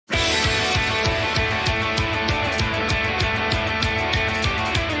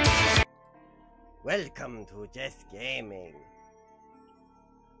Welcome to Just Gaming.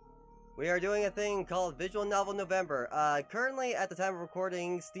 We are doing a thing called Visual Novel November. Currently, at the time of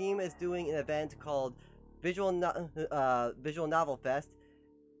recording, Steam is doing an event called Visual Novel Fest,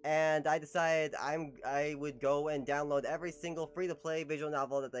 and I decided I would go and download every single free-to-play visual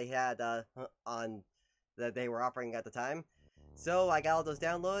novel that they had that they were offering at the time. So I got all those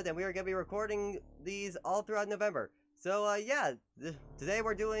downloaded, and we are gonna be recording these all throughout November. So yeah, today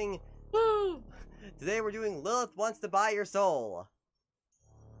we're doing Lilith Wants to Buy Your Soul.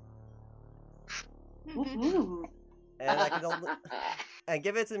 Ooh. And I can only, and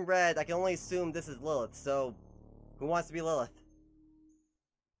given it's in red, I can only assume this is Lilith. So, who wants to be Lilith?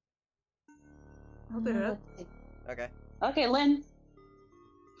 I'll do it. Okay. Okay, Lynn.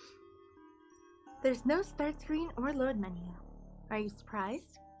 There's no start screen or load menu. Are you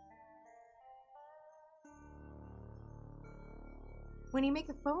surprised? When you make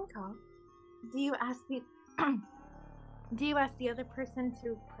a phone call, do you ask the other person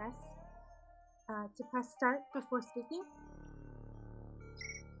to press start before speaking?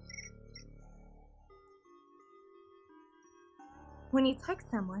 When you text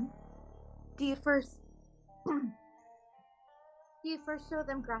someone, do you first show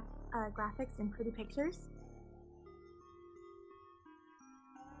them graphics and pretty pictures?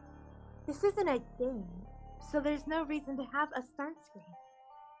 This isn't a game, so there's no reason to have a start screen.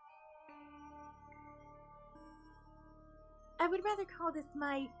 I would rather call this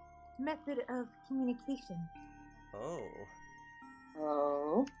my method of communication. Oh.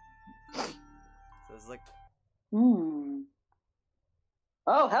 Oh. So it's like. Oh,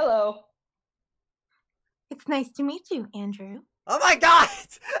 hello. It's nice to meet you, Andrew. Oh my God!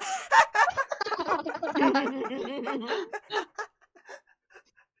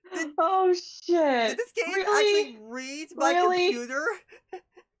 Oh shit! Did this game really? actually read my computer?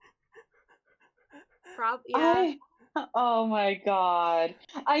 Yeah. Oh my God!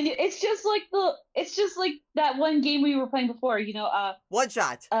 It's just like that one game we were playing before. You know, One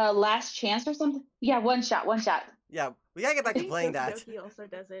shot. Last Chance or something. Yeah, one shot. Yeah, we gotta get back to playing that. Doki also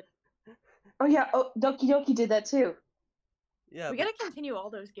does it. Oh yeah. Oh, Doki Doki did that too. Yeah. We gotta continue all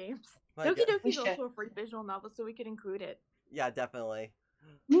those games. My Doki God. Doki is also a free visual novel, so we could include it. Yeah, definitely.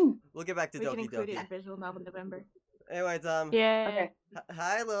 Mm. We'll get back to We can Doki include it Doki. in visual novel November. Anyways, Yeah. Okay.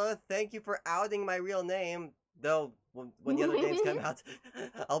 Hi Lilith. Thank you for outing my real name. Though when the other games come out,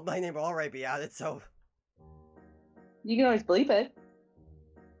 my name will already be outed. So You can always bleep it.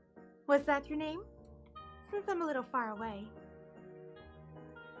 Was that your name? Since I'm a little far away.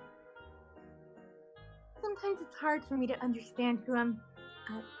 Sometimes it's hard for me to understand who I'm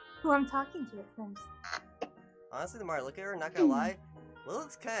talking to at first. honestly, the more I look at her, not gonna lie,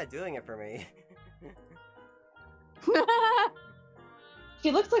 Lilith's kind of doing it for me. She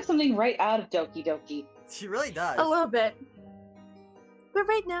looks like something right out of Doki Doki. She really does. A little bit. But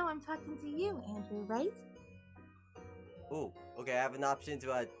right now I'm talking to you, Andrew, right? Ooh, okay, I have an option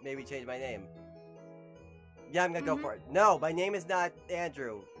to maybe change my name. Yeah, I'm gonna go for it. No, my name is not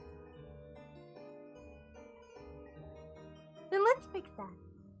Andrew. Then let's fix that.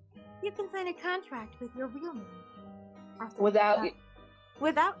 You can sign a contract with your real name. Without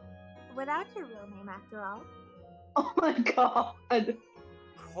your real name, after all. Oh my God.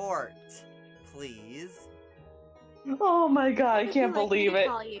 Court, please. Oh my God, I What can't would you believe like me it. to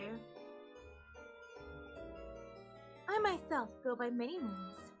call you? I myself go by many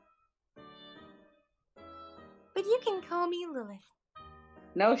names. But you can call me Lilith.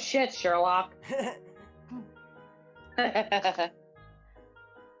 No shit, Sherlock.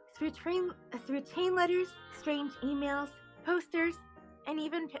 Through chain letters, strange emails, posters, and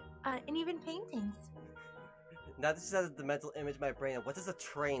even paintings. Now this just has the mental image in my brain of what does a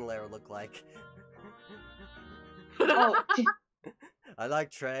train layer look like? Oh, I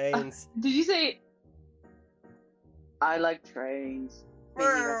like trains. did you say? I like trains. May he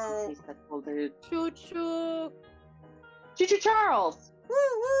rest in peace, that cool dude. Choo choo. Choo Choo Charles. Woo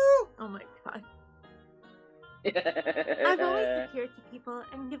woo! Oh my God. I've always appeared to people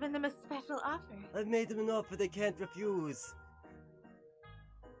and given them a special offer. I've made them an offer they can't refuse.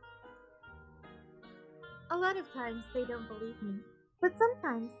 A lot of times they don't believe me, but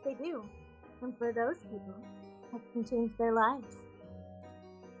sometimes they do. And for those people, I can change their lives.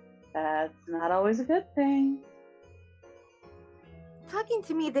 That's not always a good thing. Talking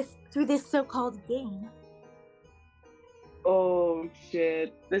to me through this so-called game. Oh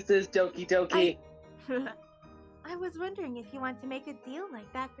shit! This is Doki Doki. I was wondering if you want to make a deal like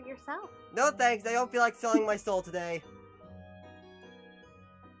that for yourself. No thanks, I don't feel like selling my soul today.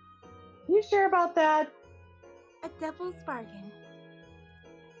 You sure about that? A devil's bargain.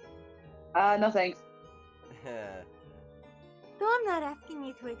 No thanks. Though I'm not asking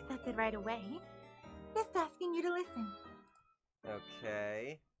you to accept it right away, just asking you to listen.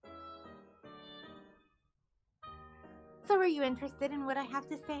 Okay. So are you interested in what I have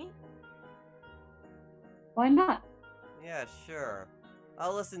to say? Why not? Yeah, sure.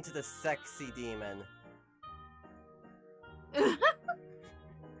 I'll listen to the sexy demon.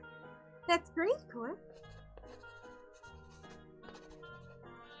 That's great, Court.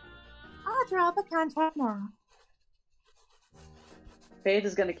 I'll draw up a contract now. Faith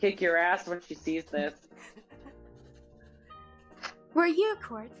is gonna kick your ass when she sees this. Were you,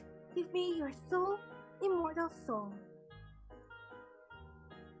 Court? Give me your soul, immortal soul.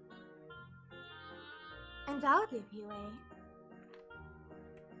 And I'll give you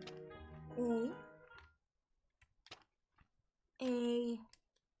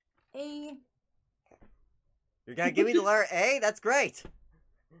You're gonna give me the letter A? That's great!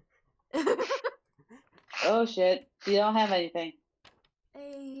 Oh shit, you don't have anything.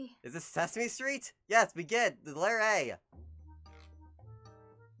 Is this Sesame Street? Yes, begin! The letter A!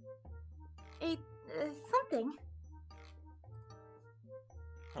 Something.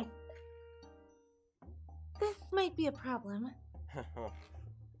 Huh. This might be a problem.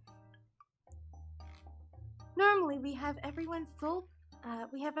 Normally we have everyone's soul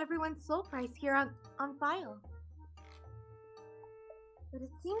price here on file. But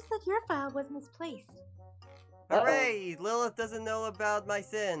it seems that your file was misplaced. Hooray! Lilith doesn't know about my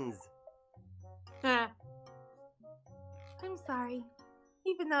sins. I'm sorry.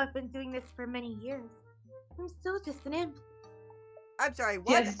 Even though I've been doing this for many years, I'm still just an imp. I'm sorry, She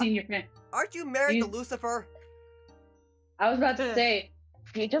what? hasn't seen your fan. Aren't you married to Lucifer? I was about to say,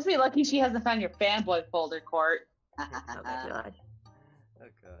 you just be lucky she hasn't found your fanboy folder, Court. Oh my god. Oh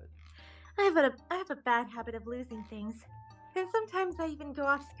god. I have a bad habit of losing things, and sometimes I even go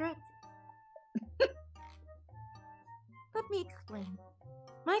off script. Let me explain.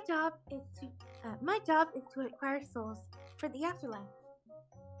 My job is to acquire souls for the afterlife.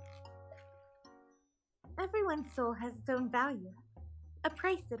 Everyone's soul has its own value, a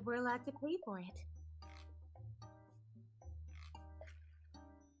price that we're allowed to pay for it.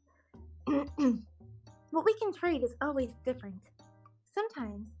 What we can trade is always different.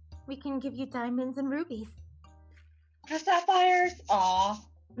 Sometimes we can give you diamonds and rubies. Sapphires? Aw.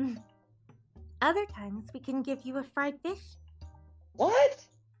 Other times we can give you a fried fish. What?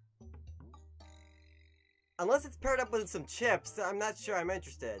 Unless it's paired up with some chips, I'm not sure I'm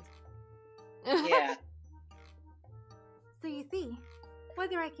interested. Yeah. So you see,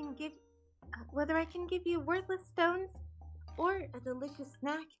 whether I can give you worthless stones or a delicious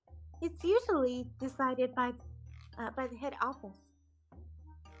snack, it's usually decided by the head office.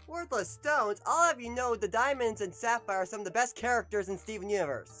 Worthless stones? I'll have you know the diamonds and sapphire are some of the best characters in Steven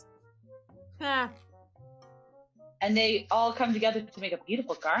Universe. And they all come together to make a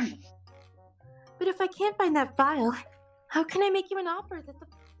beautiful garment. But if I can't find that file, how can I make you an offer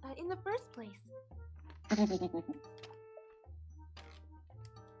in the first place?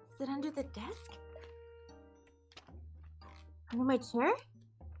 Is it under the desk? Under my chair?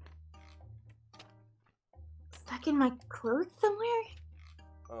 Stuck in my clothes somewhere?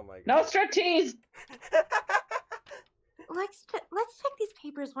 Oh my god. No striptease! Let's check these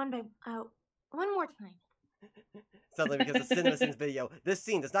papers one more time. Suddenly, because of CinemaSins video, this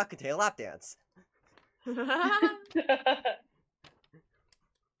scene does not contain a lap dance. It's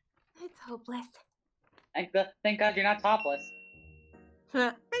hopeless. Thank God you're not topless.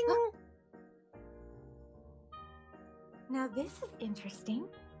 Now this is interesting.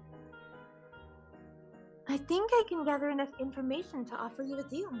 I think I can gather enough information to offer you a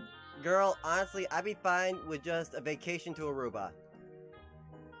deal. Girl, honestly, I'd be fine with just a vacation to Aruba.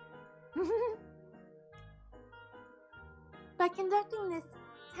 By conducting this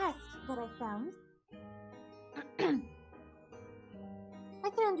test that I found, I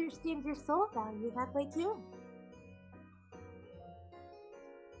can understand your soul value that way too.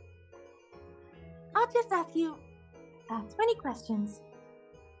 I'll just ask you 20 questions.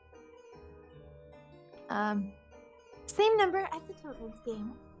 Same number as the children's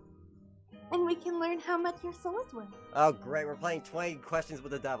game. And we can learn how much your soul is worth. Oh great, we're playing 20 questions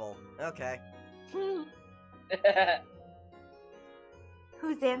with the devil. Okay.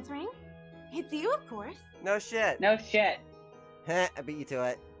 Who's answering? It's you, of course. No shit. No shit. Heh, I beat you to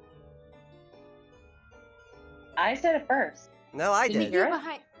it. I said it first. No, I Didn't did. you hear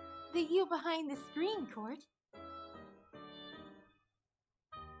it? The you behind the screen, Court.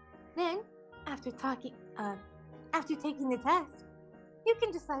 Then, after taking the test, you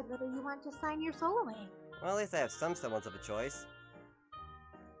can decide whether you want to sign your soul away. Well, at least I have some semblance of a choice.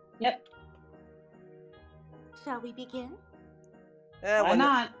 Yep. Shall we begin? Why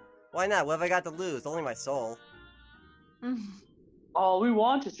not? Why not? What have I got to lose? Only my soul. All we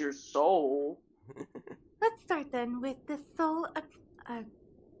want is your soul. Let's start then with the soul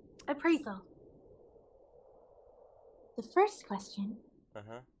appraisal. The first question.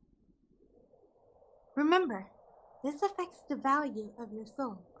 Remember, this affects the value of your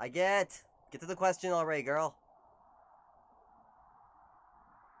soul. I get. Get to the question already, girl.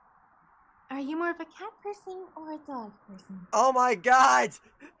 Are you more of a cat person or a dog person? Oh my god!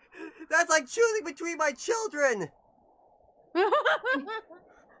 That's like choosing between my children!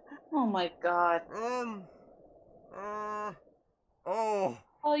 Oh my god. Oh.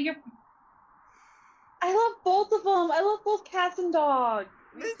 Oh, you're... I love both of them. I love both cats and dogs.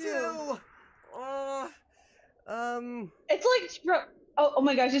 Me too. It's like... Oh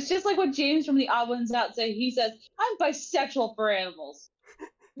my gosh, it's just like what James from the Odd Ones Out say. He says, I'm bisexual for animals.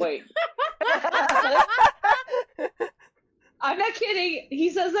 Wait. I'm not kidding.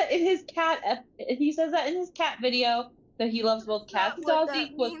 He says that in his cat video that he loves both cats and dogs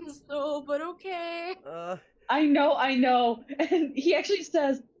equally. So, but okay. I know. And he actually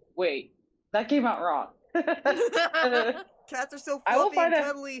says, wait, that came out wrong. Cats are so fluffy and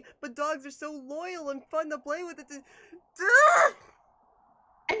cuddly, but dogs are so loyal and fun to play with.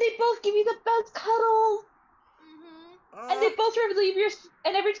 And they both give you the best cuddles. And they both relieve your...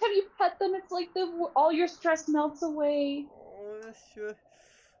 And every time you pet them, it's like all your stress melts away.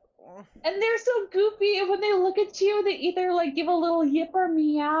 And they're so goofy, and when they look at you, they either like give a little yip or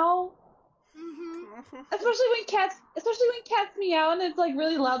meow. Especially when cats meow and it's like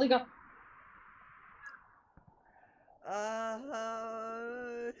really loud. They go.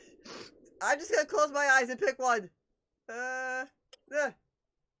 I'm just gonna close my eyes and pick one.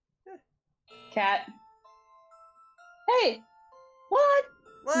 Cat. Hey. What?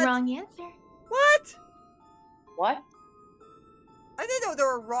 Wrong answer. What? What? I didn't know there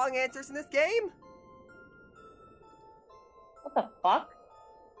were wrong answers in this game. What the fuck?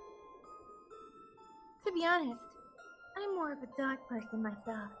 To be honest, I'm more of a dog person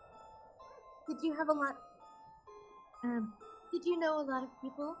myself. Did you know a lot of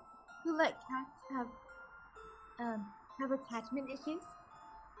people who let cats have attachment issues?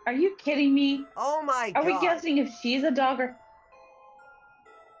 Are you kidding me? Oh my god. Are we guessing if she's a dog or...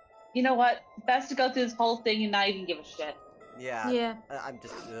 You know what? Best to go through this whole thing and not even give a shit. Yeah. I'm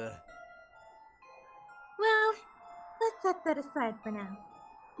just... Well, let's set that aside for now.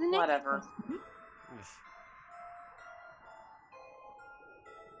 The next Whatever. question.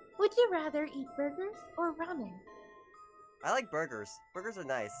 Would you rather eat burgers or ramen? I like burgers. Burgers are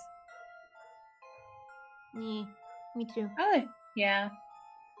nice. Yeah, me too. Yeah.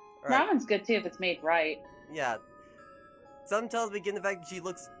 Right. Ramen's good too if it's made right. Yeah. Some tells me, given the fact that she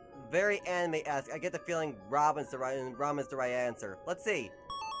looks very anime-esque, I get the feeling ramen's the right answer. Let's see.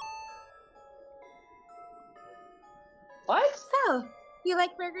 What? So, you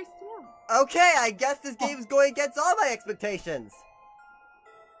like burgers too? Okay, I guess this game's going against all my expectations.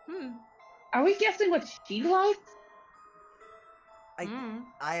 Are we guessing what she likes? I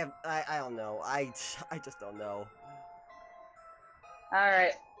don't know. I just don't know.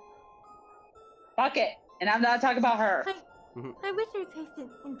 Alright. Fuck it. And I'm not talking about her. I wish your taste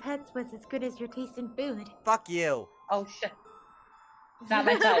in pets was as good as your taste in food. Fuck you. Oh shit. Not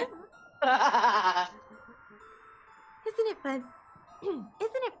my type. Isn't it fun?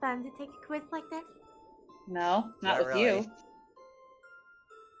 Isn't it fun to take a quiz like this? No, not with really. you.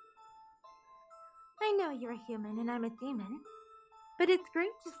 I know you're a human and I'm a demon, but it's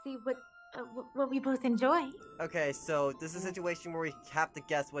great to see what we both enjoy. Okay, so this is a situation where we have to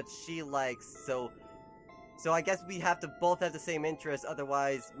guess what she likes, so I guess we have to both have the same interest,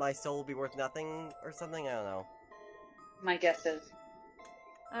 otherwise my soul will be worth nothing or something? I don't know. My guess is.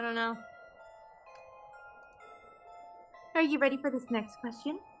 I don't know. Are you ready for this next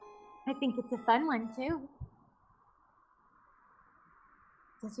question? I think it's a fun one, too.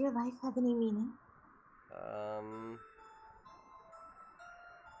 Does your life have any meaning?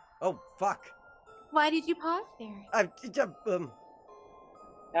 Oh, fuck. Why did you pause there? That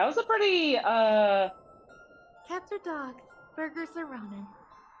was a pretty, Cats or dogs, burgers or ramen,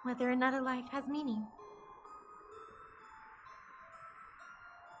 whether or not a life has meaning.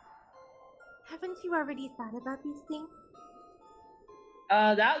 Haven't you already thought about these things?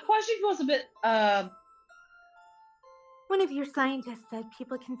 that question was a bit, One of your scientists said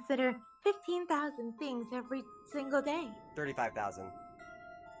people consider 15,000 things every single day. 35,000.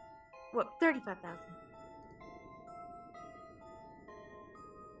 What, 35,000?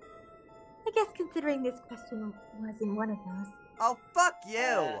 I guess considering this question wasn't one of those. Oh, fuck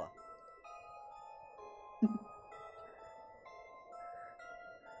you!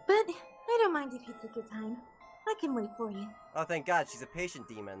 mind if you take your time. I can wait for you. Oh, thank God, she's a patient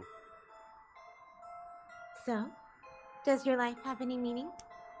demon. So, does your life have any meaning?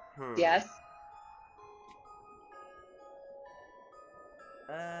 Yes.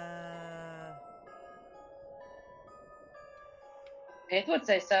 Faith would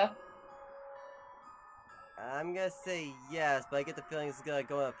say so. I'm gonna say yes, but I get the feeling it's gonna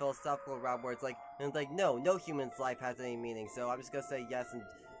go in a philosophical route where it's like, no human's life has any meaning, so I'm just gonna say yes and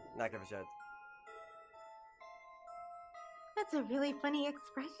not give a shit. That's a really funny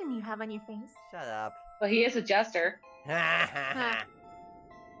expression you have on your face. Shut up. Well, he is a jester.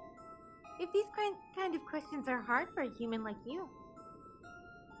 If these kind of questions are hard for a human like you,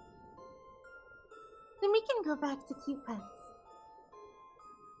 then we can go back to cute pets.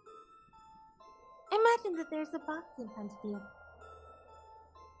 Imagine that there's a box in front of you.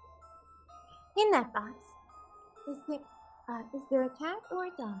 In that box, is there a cat or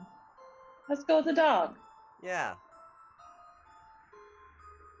a dog? Let's go with the dog. Yeah.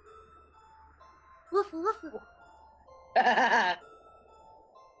 Woof woof.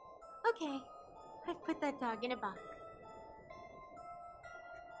 Okay, I've put that dog in a box.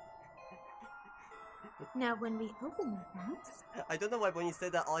 Now, when we open that box... I don't know why when you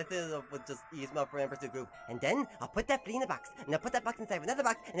said that, all I thought of was just ease my friend to group. And then, I'll put that flea in a box, and I'll put that box inside of another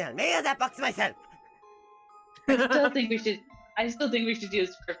box, and then I'll mail that box myself! I still think we should do a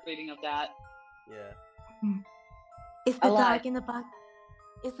script reading of that. Yeah. Is the Alive. dog in the box...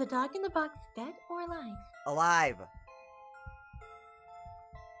 Is the dog in the box dead or alive? Alive!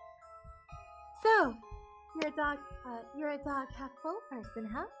 So, you're a dog half full person,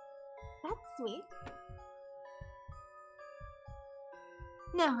 huh? That's sweet.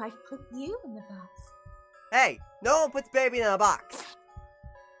 Now I've put you in the box. Hey! No one puts baby in a box!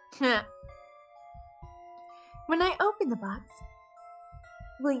 When I open the box,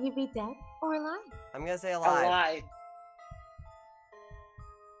 will you be dead or alive? I'm gonna say alive. Alive.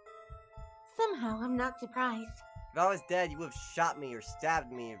 Somehow I'm not surprised. If I was dead, you would have shot me or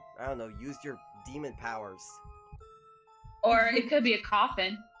stabbed me, or, I don't know, used your demon powers. Or it could be a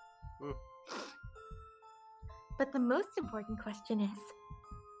coffin. But the most important question is,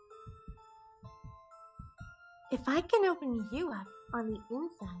 if I can open you up on the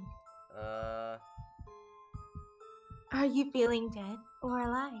inside, are you feeling dead or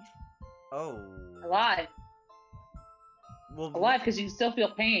alive? Oh. Alive. Well, Alive, because you can still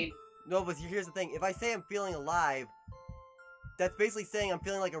feel pain. No, but here's the thing. If I say I'm feeling alive, that's basically saying I'm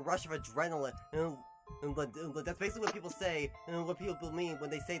feeling like a rush of adrenaline. And that's basically what people say, and what people mean when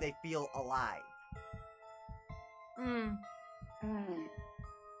they say they feel alive.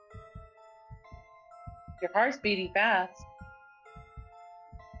 Your heart's beating fast.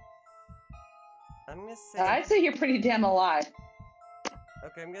 I'm gonna say... I'd say you're pretty damn alive.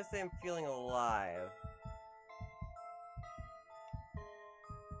 Okay, I'm gonna say I'm feeling alive.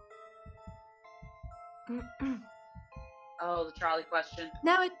 Oh, the trolley question.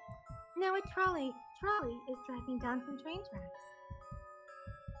 Now a trolley is driving down some train tracks.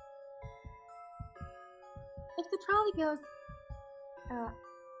 If the trolley goes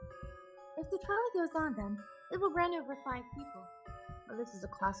on them, it will run over 5 people. Well, this is a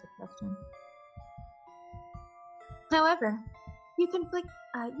classic question. However, you can flick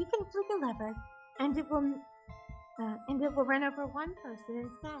a lever, and it will run over 1 person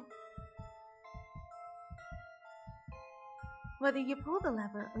instead. Whether you pull the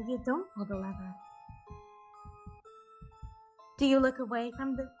lever or you don't pull the lever. Do you look away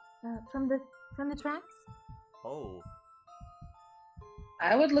from the tracks? Oh.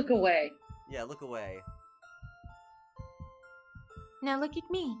 I would look away. Yeah, look away. Now look at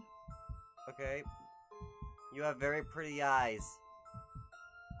me. Okay. You have very pretty eyes.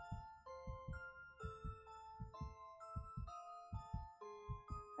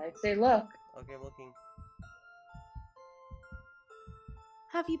 I'd say look. Okay, I'm looking.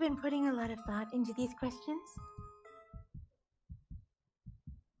 Have you been putting a lot of thought into these questions?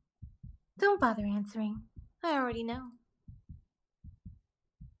 Don't bother answering. I already know.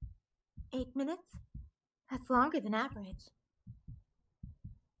 8 minutes? That's longer than average.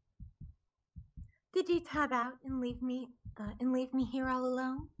 Did you tab out and leave me here all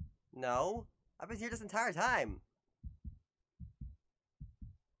alone? No. I've been here this entire time.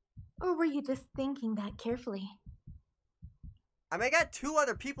 Or were you just thinking that carefully? I mean, I got 2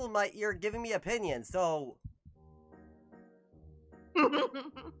 other people in my ear giving me opinions, so...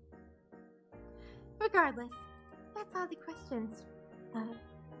 Regardless, that's all the questions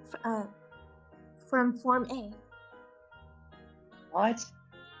from Form A. What?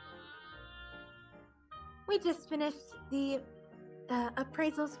 We just finished the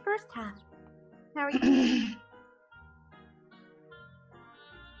appraisal's first half. How are you?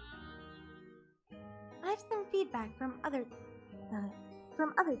 I have some feedback from other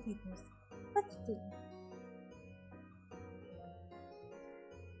takers. Let's see.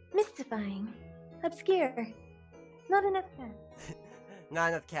 Mystifying. Obscure. Not enough cats. Not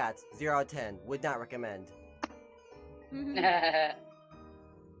enough cats. 0 out of 10. Would not recommend. We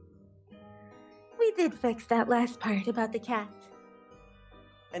did fix that last part about the cats.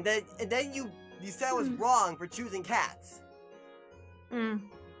 And then you said I was wrong for choosing cats.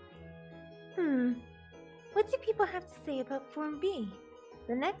 What do people have to say about Form B?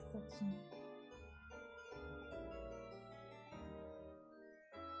 The next section.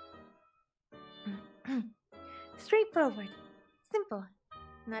 Straightforward. Simple.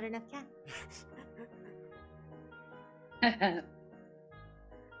 Not enough cats.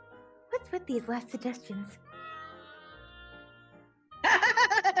 What's with these last suggestions?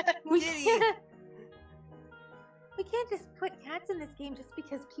 We can't just put cats in this game just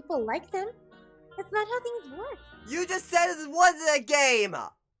because people like them. That's not how things work. You just said it wasn't a game!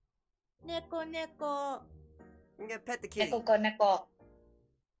 Neko. I'm gonna pet the kitty. Neko.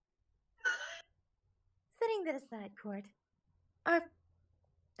 Setting that aside, Court. Our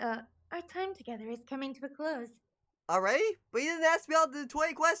time together is coming to a close. Already? But you didn't ask me all the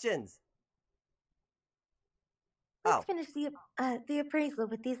 20 questions. Let's finish the appraisal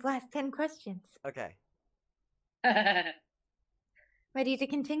with these last 10 questions. Okay. Ready to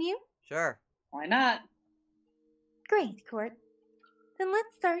continue? Sure. Why not? Great, Court. Then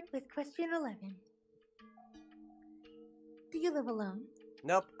let's start with question 11. Do you live alone?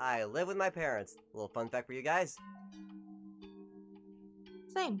 Nope, I live with my parents. A little fun fact for you guys.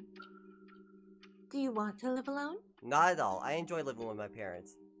 Same. Do you want to live alone? Not at all. I enjoy living with my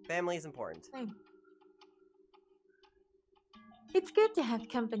parents. Family is important. Same. It's good to have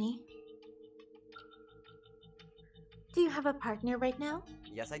company. Do you have a partner right now?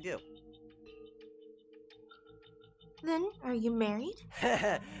 Yes, I do. Then, are you married?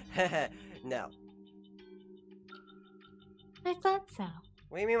 No. I thought so.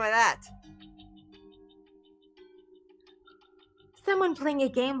 What do you mean by that? Someone playing a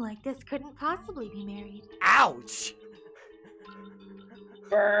game like this couldn't possibly be married. Ouch!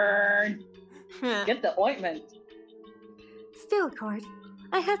 Burn! Get the ointment. Still, Court,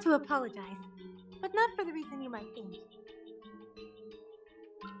 I have to apologize, but not for the reason you might think.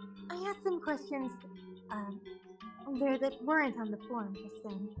 I had some questions, there that weren't on the form just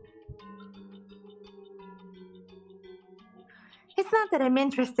then. It's not that I'm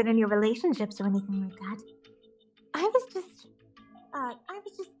interested in your relationships or anything like that. I was just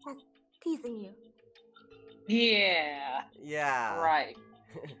teasing you. Yeah. Yeah. Right.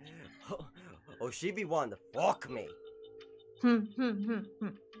 Oh, she be wanting to fuck me.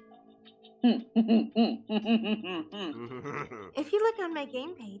 If you look on my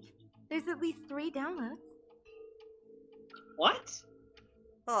game page, there's at least 3 downloads. What?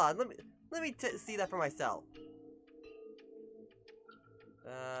 Hold on, let me see that for myself.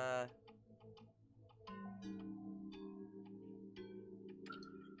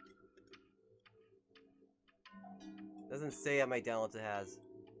 Doesn't say how many downloads it has.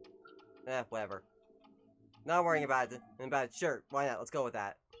 Whatever. Not worrying about it. Sure, why not? Let's go with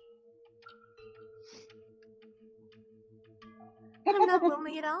that. I'm not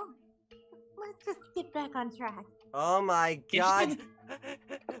lonely at all. Let's just get back on track. Oh my god!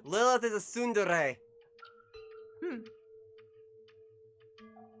 Lilith is a tsundere!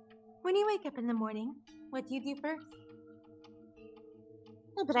 When you wake up in the morning, what do you do first?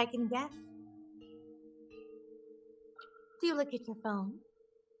 I bet I can guess. Do you look at your phone?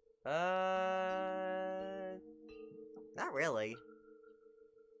 Not really.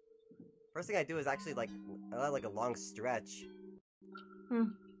 First thing I do is actually like a long stretch.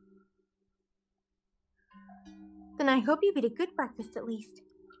 Then I hope you eat a good breakfast at least.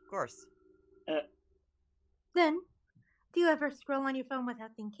 Of course. Then, do you ever scroll on your phone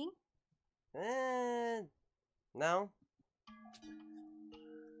without thinking? No.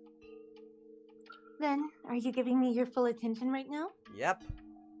 Then, are you giving me your full attention right now? Yep.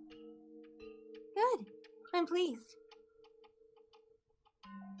 Good. I'm pleased.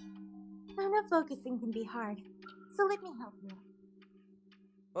 I know focusing can be hard, so let me help you.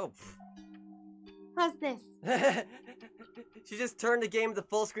 Oh. How's this? She just turned the game to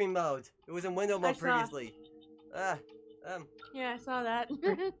full screen mode. It was in window mode previously. Yeah, I saw that.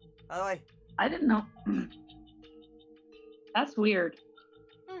 How do I? I didn't know. That's weird.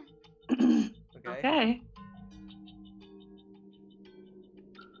 Okay.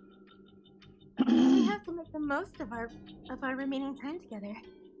 We have to make the most of our remaining time together.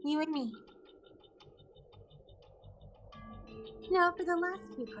 You and me. Now for the last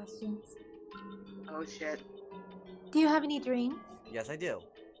few questions. Oh shit. Do you have any dreams? Yes, I do.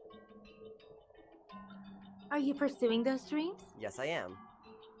 Are you pursuing those dreams? Yes, I am.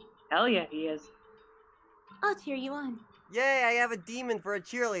 Hell yeah, he is. I'll cheer you on. Yay, I have a demon for a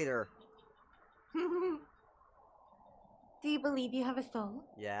cheerleader. Do you believe you have a soul?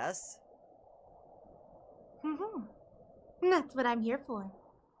 Yes. That's what I'm here for.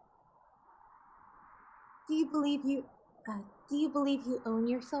 Do you believe you own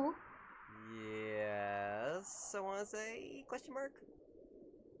your soul? Yes, I want to say question mark.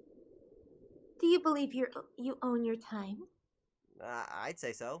 Do you believe you own your time? I'd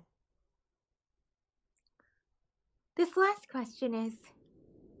say so. This last question is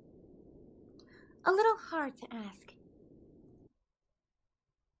a little hard to ask.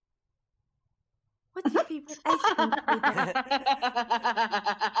 What's your favorite ice cream flavor?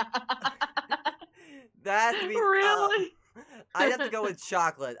 That has to be Really? I'd have to go with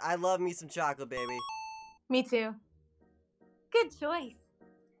chocolate. I love me some chocolate, baby. Me too. Good choice.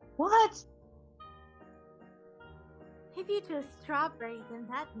 What? If you chose strawberry, then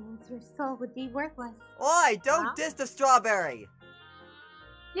that means your soul would be worthless. Oi, don't Huh? diss the strawberry.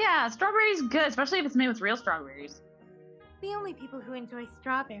 Yeah, strawberry's good, especially if it's made with real strawberries. The only people who enjoy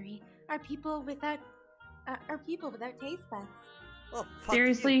strawberry are people without taste buds. Well, fuck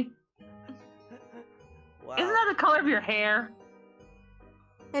Seriously? you. Wow. Isn't that the color of your hair?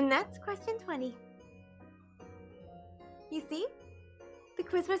 And that's question 20. You see? The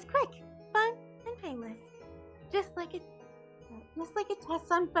quiz was quick, fun, and painless. Just like a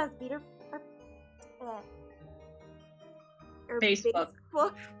test on BuzzFeed or Facebook.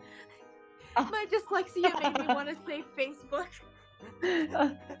 My dyslexia made me want to say Facebook.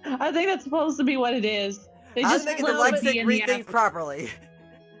 I think that's supposed to be what it is. They I was just making put the the Lexic in read the things properly.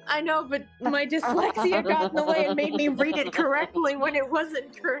 I know, but my dyslexia got in the way and made me read it correctly when it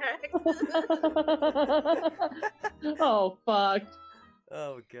wasn't correct. Oh, fuck.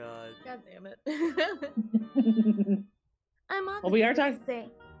 Oh god. God damn it. I'm on. Well, we are talking.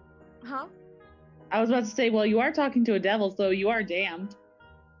 Huh? I was about to say, well, you are talking to a devil, so you are damned.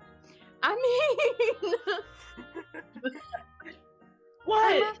 I mean,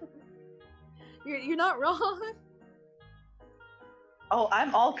 What? you're not wrong. Oh,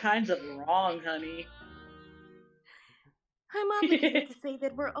 I'm all kinds of wrong, honey. I'm obligated to say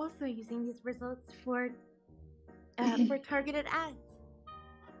that we're also using these results for targeted ads,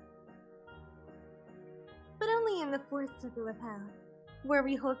 but only in the fourth circle of hell, where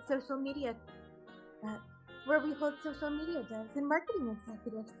we hold social media devs and marketing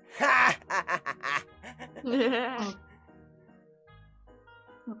executives.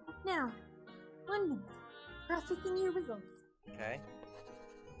 Now, 1 minute. Processing your results. Okay.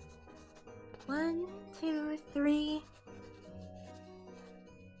 1, 2, 3.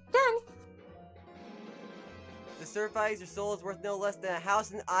 Done. This certifies your soul is worth no less than a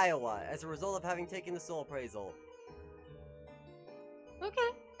house in Iowa as a result of having taken the soul appraisal.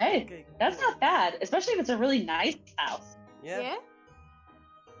 Okay. Hey, Okay, that's cool. not bad, especially if it's a really nice house. Yeah.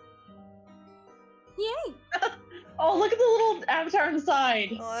 Yay. Oh, look at the little avatar on the side.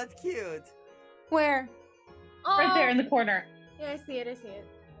 Oh, that's cute. Where? Right there in the corner. Yeah, I see it.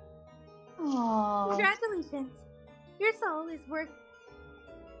 Aww. Congratulations. Your soul is worth.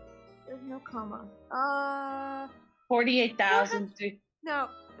 There's no comma. 48,000. No.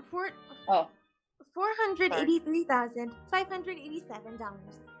 Oh. $483,587.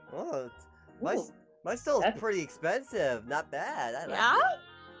 Oh, Ooh, my soul's that's- pretty expensive. Not bad. I like Yeah? it.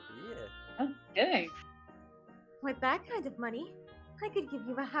 Yeah. I'm kidding. With that kind of money, I could give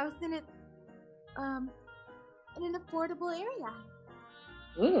you a house in an affordable area.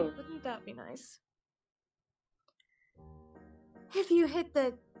 Ooh. Wouldn't that be nice? If you hit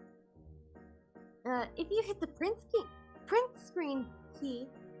the print screen key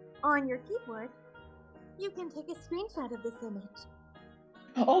on your keyboard, you can take a screenshot of this image.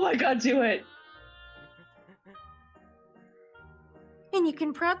 Oh my god, do it. And you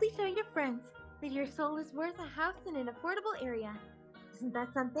can proudly show your friends that your soul is worth a house in an affordable area. Isn't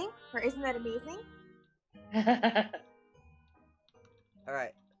that something? Or isn't that amazing?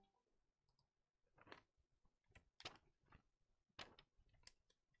 Alright.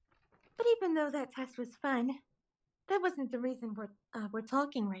 But even though that test was fun, that wasn't the reason we're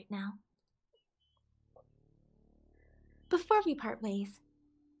talking right now. Before we part ways,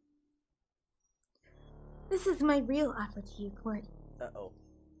 this is my real offer to you, Court. Uh-oh.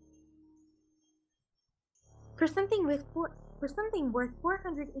 For something worth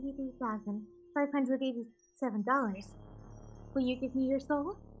 $483,587, will you give me your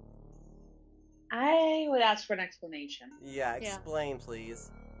soul? I would ask for an explanation. Yeah, explain, please.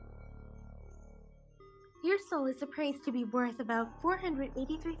 Your soul is appraised to be worth about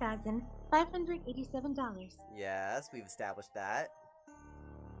 $483,587. Yes, we've established that.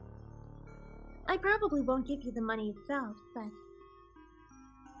 I probably won't give you the money itself, but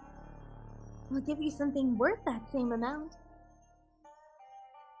I'll give you something worth that same amount.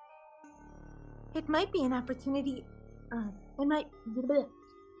 It might be an opportunity. It might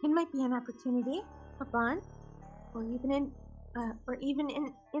be an opportunity, a bond, or even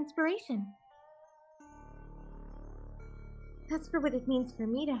an inspiration. That's for what it means for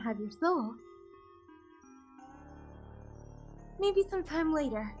me to have your soul. Maybe sometime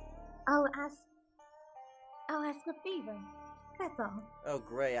later, I'll ask a favor. That's all. Oh,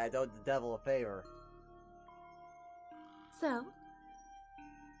 great! I owed the devil a favor. So,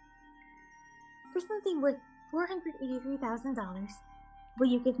 for something worth $483,000, will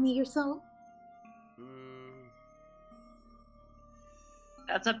you give me your soul?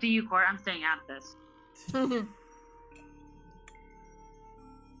 That's up to you, Court. I'm staying out of this.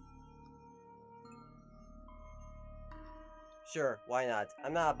 Sure, why not?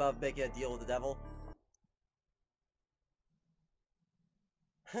 I'm not above making a deal with the devil.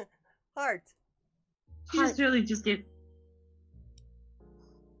 Heart! She just really just did.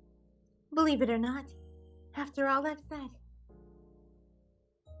 Believe it or not, after all I've said,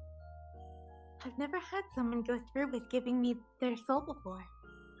 I've never had someone go through with giving me their soul before.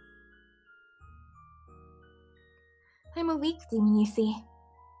 I'm a weak demon, you see.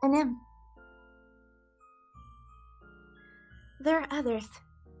 An imp. There are others,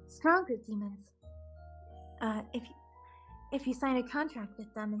 stronger demons. If you sign a contract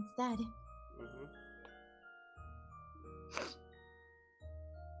with them instead.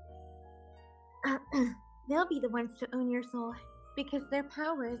 They'll be the ones to own your soul, because their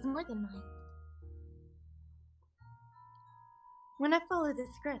power is more than mine. When I follow the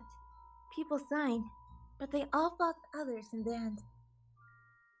script, people sign, but they all fuck others in the end.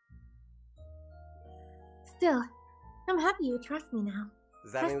 Still, I'm happy you trust me now.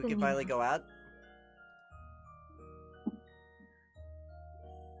 Does that mean we can finally go out?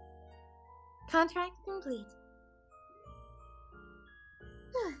 Contract complete.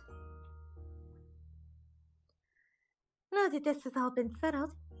 Now that this has all been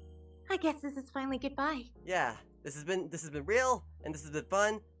settled, I guess this is finally goodbye. Yeah, this has been real, and this has been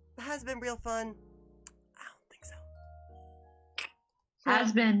fun. It has been real fun. I don't think so.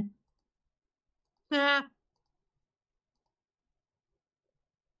 Has been.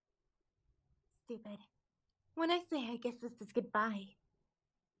 Stupid. When I say I guess this is goodbye,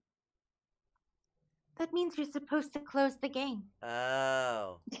 that means you're supposed to close the game.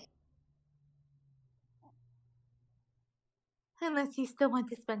 Oh. Unless you still want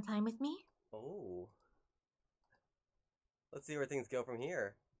to spend time with me. Oh. Let's see where things go from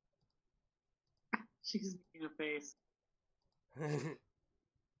here. She's making a face.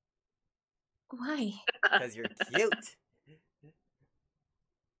 Why? Because you're cute.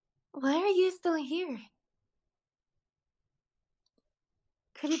 Why are you still here?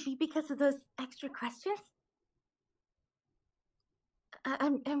 Could it be because of those extra questions?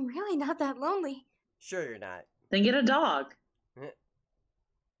 I'm really not that lonely. Sure you're not. Then get a dog.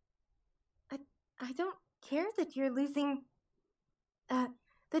 I don't care that you're losing...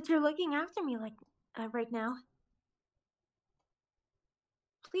 that you're looking after me like... right now.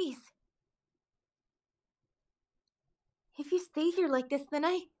 Please. If you stay here like this, then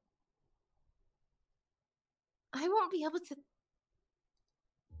I won't be able to...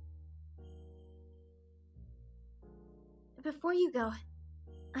 Before you go,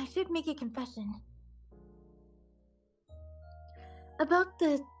 I should make a confession. About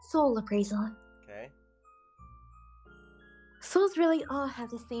the soul appraisal. Okay. Souls really all have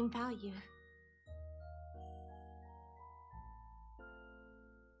the same value.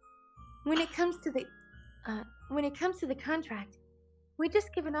 When it comes to the contract, we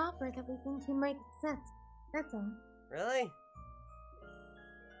just give an offer that we think you might accept. That's all. Really?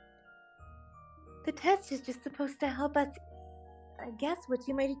 The test is just supposed to help us guess what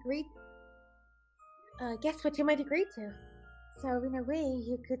you might agree to. So in a way,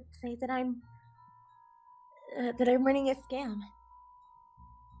 you could say that I'm running a scam.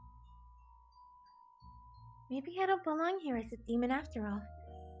 Maybe I don't belong here as a demon after all.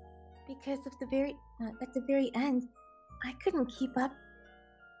 Because of at the very end, I couldn't keep up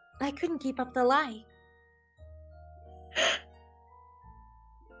the lie.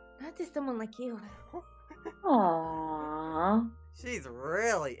 Not to someone like you. Aww. She's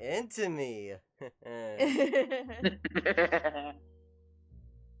really into me. But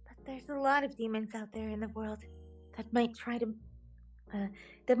There's a lot of demons out there in the world that might try to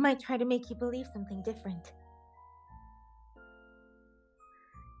make you believe something different.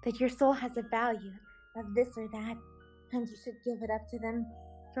 That your soul has a value of this or that, and you should give it up to them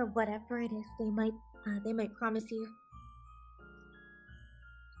for whatever it is they might promise you.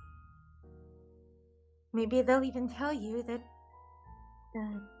 Maybe they'll even tell you that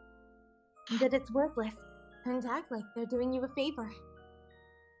it's worthless and act like they're doing you a favor.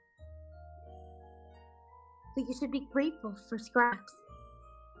 But you should be grateful for scraps.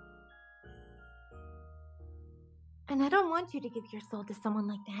 And I don't want you to give your soul to someone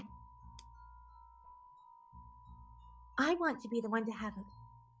like that. I want to be the one to have it.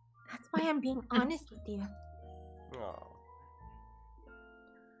 That's why I'm being honest with you. Oh.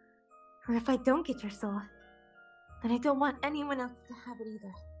 Or if I don't get your soul, then I don't want anyone else to have it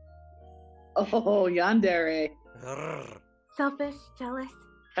either. Oh, yandere. Selfish, jealous,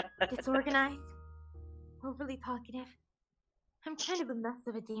 disorganized, overly talkative. I'm kind of a mess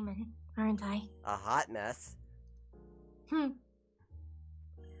of a demon, aren't I? A hot mess.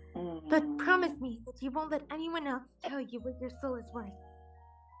 But promise me that you won't let anyone else tell you what your soul is worth.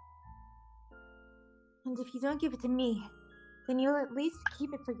 And if you don't give it to me, then you'll at least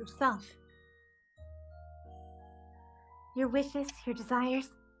keep it for yourself. Your wishes, your desires,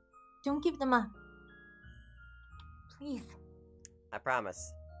 don't give them up. Please. I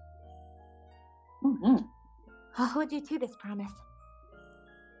promise. I'll hold you to this promise.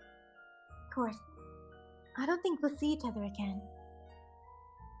 Court, I don't think we'll see each other again.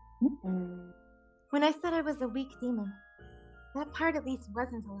 When I said I was a weak demon, that part at least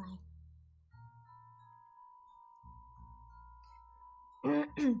wasn't a lie.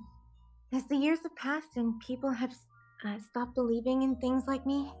 As the years have passed and people have stopped believing in things like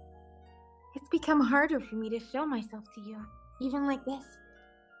me, it's become harder for me to show myself to you, even like this.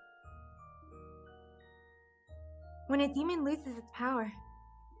 When a demon loses its power,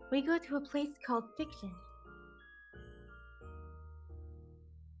 we go to a place called fiction.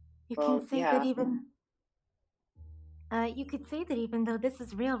 You can say that even... you could say that even though this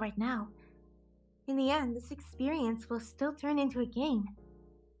is real right now, in the end, this experience will still turn into a game.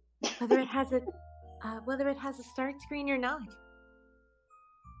 Whether it has a start screen or not.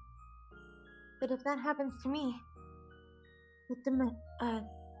 But if that happens to me, with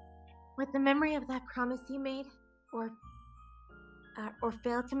the memory of that promise you made, or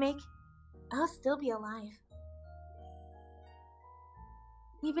failed to make, I'll still be alive.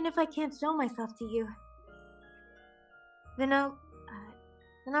 Even if I can't show myself to you, then I'll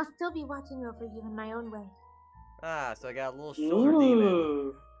still be watching over you in my own way. Ah, so I got a little shoulder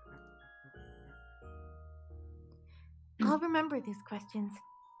demon. I'll remember these questions,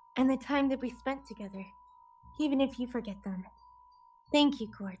 and the time that we spent together, even if you forget them. Thank you,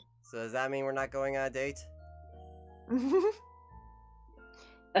 Court. So does that mean we're not going on a date? And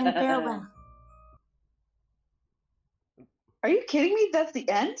farewell. Are you kidding me? That's the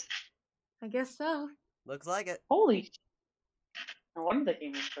end? I guess so. Looks like it. Holy. No wonder the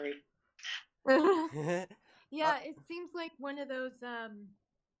game is free. Yeah, it seems like one of those,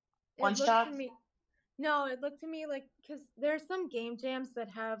 One shot? No, it looked to me like, because there are some game jams that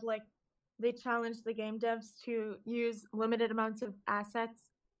have, like, they challenge the game devs to use limited amounts of assets.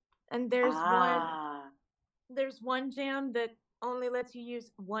 And there's one jam that only lets you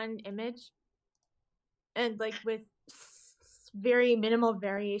use one image. And, like, with very minimal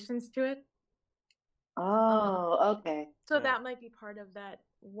variations to it. Oh, okay. So that might be part of that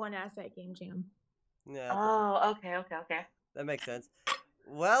one asset game jam. Yeah. Oh, okay. That makes sense.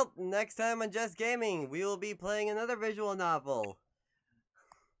 Well, next time on Just Gaming, we will be playing another visual novel.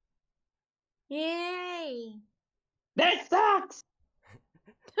 Yay! That sucks!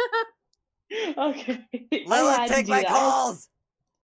 Okay. Lilith, take my calls!